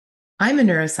I'm a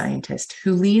neuroscientist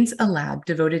who leads a lab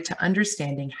devoted to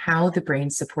understanding how the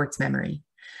brain supports memory.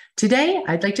 Today,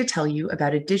 I'd like to tell you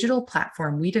about a digital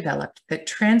platform we developed that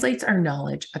translates our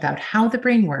knowledge about how the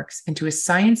brain works into a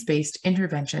science-based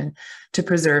intervention to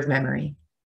preserve memory.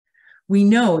 We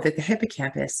know that the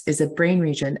hippocampus is a brain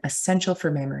region essential for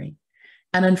memory.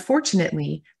 And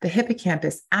unfortunately, the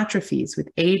hippocampus atrophies with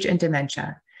age and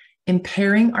dementia,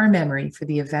 impairing our memory for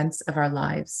the events of our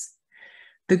lives.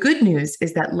 The good news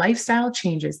is that lifestyle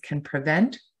changes can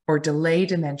prevent or delay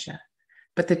dementia,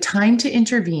 but the time to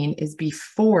intervene is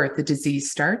before the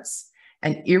disease starts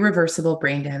and irreversible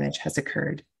brain damage has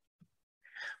occurred.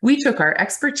 We took our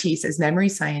expertise as memory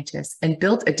scientists and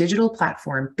built a digital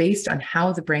platform based on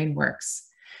how the brain works.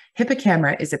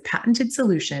 HippoCamera is a patented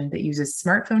solution that uses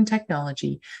smartphone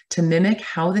technology to mimic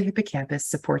how the hippocampus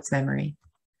supports memory.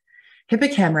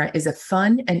 HippoCamera is a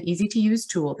fun and easy-to-use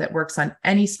tool that works on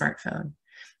any smartphone.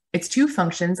 Its two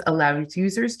functions allow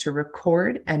users to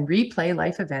record and replay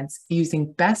life events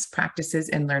using best practices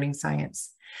in learning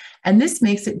science. And this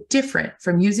makes it different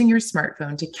from using your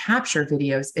smartphone to capture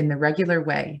videos in the regular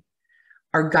way.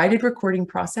 Our guided recording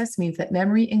process means that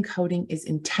memory encoding is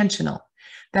intentional.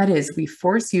 That is, we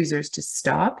force users to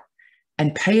stop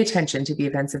and pay attention to the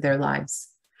events of their lives.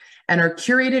 And our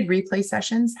curated replay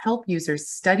sessions help users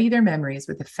study their memories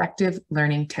with effective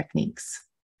learning techniques.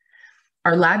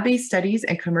 Our lab-based studies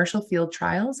and commercial field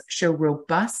trials show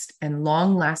robust and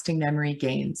long-lasting memory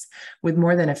gains, with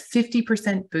more than a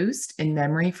 50% boost in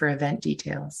memory for event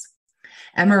details.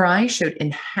 MRI showed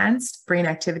enhanced brain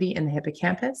activity in the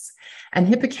hippocampus, and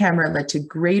HippoCamera led to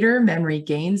greater memory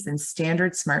gains than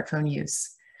standard smartphone use.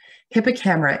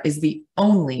 HippoCamera is the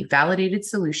only validated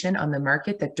solution on the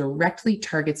market that directly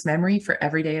targets memory for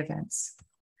everyday events.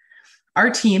 Our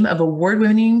team of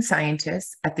award-winning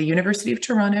scientists at the University of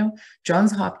Toronto,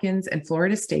 Johns Hopkins, and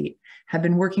Florida State have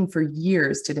been working for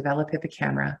years to develop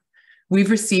HippoCamera.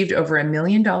 We've received over $1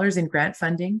 million in grant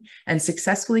funding and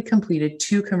successfully completed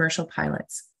 2 commercial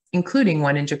pilots, including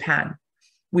one in Japan.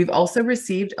 We've also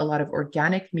received a lot of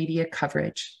organic media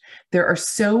coverage. There are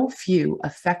so few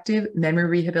effective memory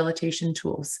rehabilitation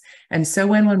tools, and so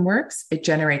when one works, it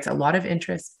generates a lot of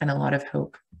interest and a lot of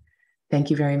hope. Thank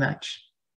you very much.